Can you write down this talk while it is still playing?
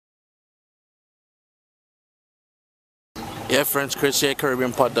Yeah, friends, Chris here,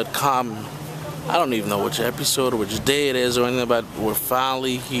 CaribbeanPod.com. I don't even know which episode or which day it is or anything, but we're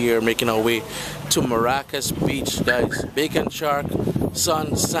finally here making our way to Maracas Beach, guys. Bacon shark,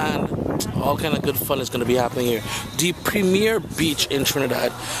 sun, sand, all kind of good fun is going to be happening here. The premier beach in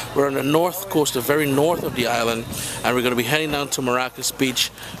Trinidad. We're on the north coast, the very north of the island, and we're going to be heading down to Maracas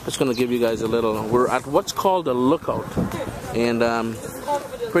Beach. Just going to give you guys a little. We're at what's called the lookout, and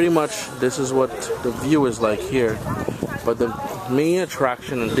pretty much this is what the view is like here. But the main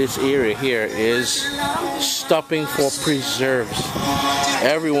attraction in this area here is stopping for preserves.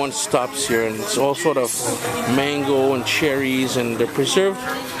 Everyone stops here, and it's all sort of mango and cherries, and they're preserved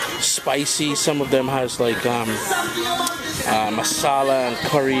spicy. Some of them has like masala and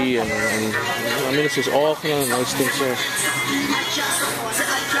curry, and I mean, this is all kind of nice things here.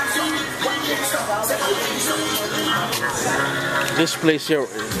 This place here,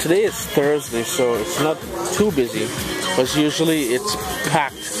 today is Thursday, so it's not too busy, but usually it's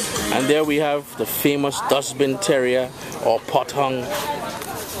packed. And there we have the famous dustbin terrier or pot hung.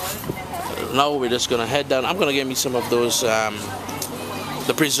 Now we're just gonna head down. I'm gonna get me some of those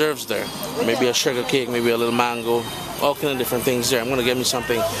the preserves there, maybe a sugar cake, maybe a little mango, all kind of different things there. I'm gonna get me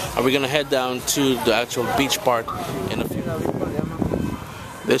something, and we're gonna head down to the actual beach part in a few.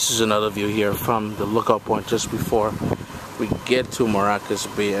 This is another view here from the lookout point just before we get to Maracas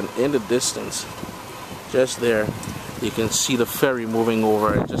Bay, and in the distance, just there, you can see the ferry moving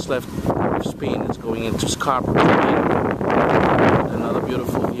over. It just left Spain. It's going into Scarborough. Another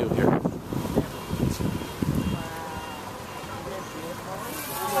beautiful view here.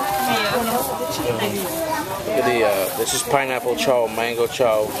 Look at this is pineapple chow, mango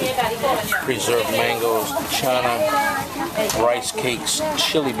chow, preserved mangoes, chana, rice cakes,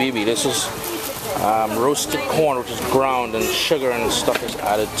 chili bibi. This is roasted corn, which is ground, and sugar and stuff is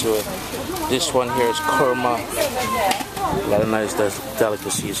added to it. This one here is kurma. A lot of nice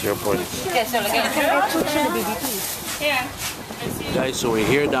delicacies here, boys. Guys, so we're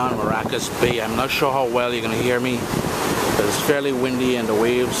here down Maracas Bay. I'm not sure how well you're going to hear me, but it's fairly windy and the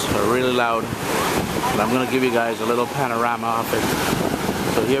waves are really loud. But I'm going to give you guys a little panorama of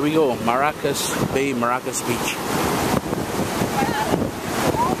it. So here we go, Maracas Bay, Maracas Beach.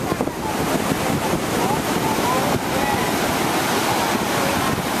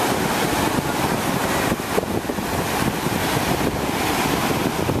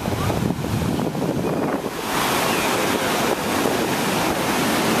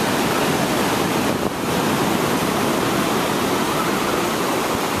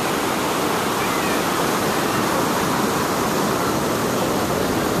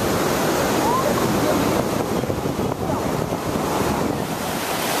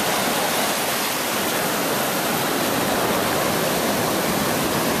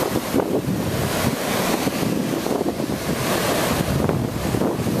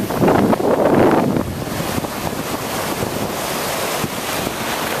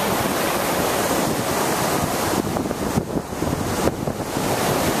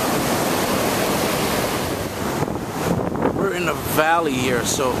 Valley here,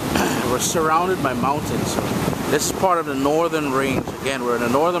 so we're surrounded by mountains. This is part of the northern range. Again, we're in the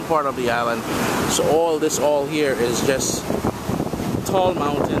northern part of the island, so all here is just tall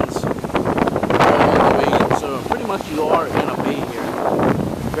mountains all the way. So pretty much you are in a bay here,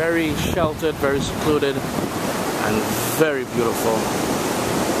 very sheltered, very secluded, and very beautiful.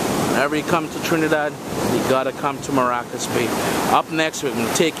 Whenever you come to Trinidad, you gotta come to Maracas Bay. Up next, we're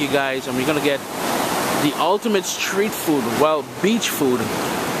gonna take you guys, and we're gonna get the ultimate street food, well, beach food,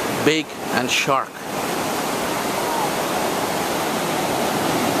 bake and shark.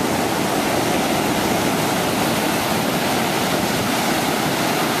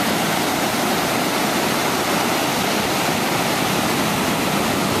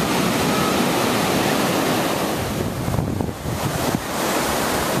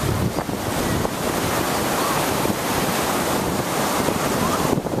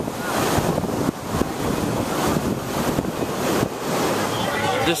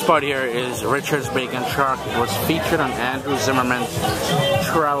 This part here is Richard's Bacon Shark. It was featured on Andrew Zimmerman's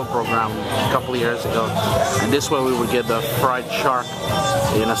travel program a couple of years ago. And this way we would get the fried shark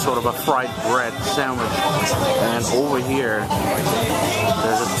in a sort of a fried bread sandwich. And over here,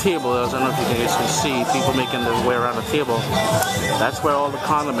 there's a table. I don't know if you guys can see people making their way around the table. That's where all the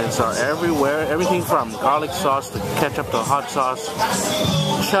condiments are everywhere. Everything from garlic sauce to ketchup to hot sauce,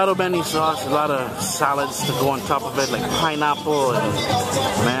 shadow bendy sauce, a lot of salads to go on top of it, like pineapple, and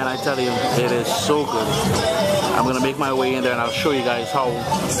man, I tell you, it is so good. I'm gonna make my way in there and I'll show you guys how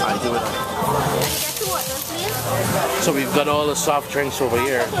I do it. So we've got all the soft drinks over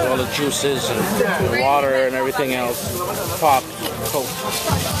here, all the juices and water and everything else, pop, Coke,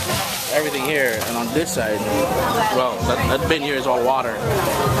 everything here. And on this side, well, that bin here is all water,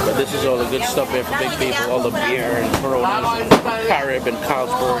 but this is all the good stuff here for big people, all the beer and Coronas and Carib and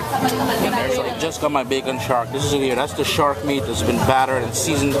Carlsberg. So I just got my bacon shark. This is it here. That's the shark meat that's been battered and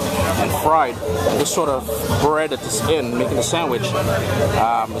seasoned and fried. And this sort of bread that is in making a sandwich.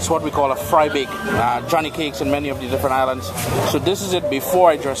 It's what we call a fry bake. Johnny cakes in many of the different islands. So this is it before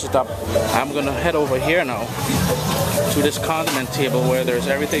I dress it up. I'm gonna head over here now to this condiment table where there's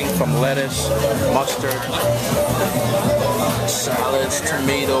everything from lettuce, mustard, salads,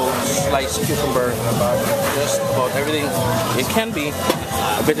 tomatoes, sliced cucumber, just about everything. It can be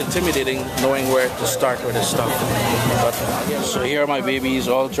a bit intimidating knowing where to start with this stuff. But so here are my babies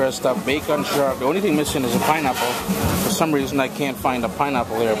all dressed up, bacon shark. The only thing missing is a pineapple. For some reason I can't find a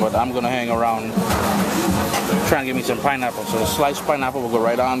pineapple here, but I'm gonna hang around trying to get me some pineapple. So the sliced pineapple will go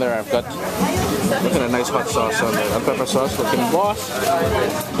right on there. I've got, look at a nice hot sauce on there. That pepper sauce looking boss.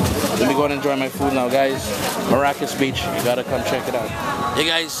 Let me go and enjoy my food now, guys. Maracas Beach, you gotta come check it out. Hey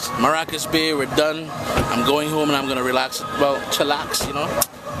guys, Maracas Bay, we're done. I'm going home and I'm gonna relax, well, chillax, you know.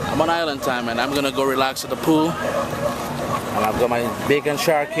 I'm on island time and I'm gonna go relax at the pool. And I've got my bacon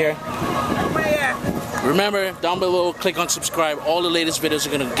shark here. Remember, down below, click on subscribe. All the latest videos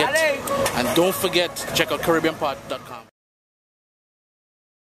are gonna get. And don't forget to check out CaribbeanPod.com.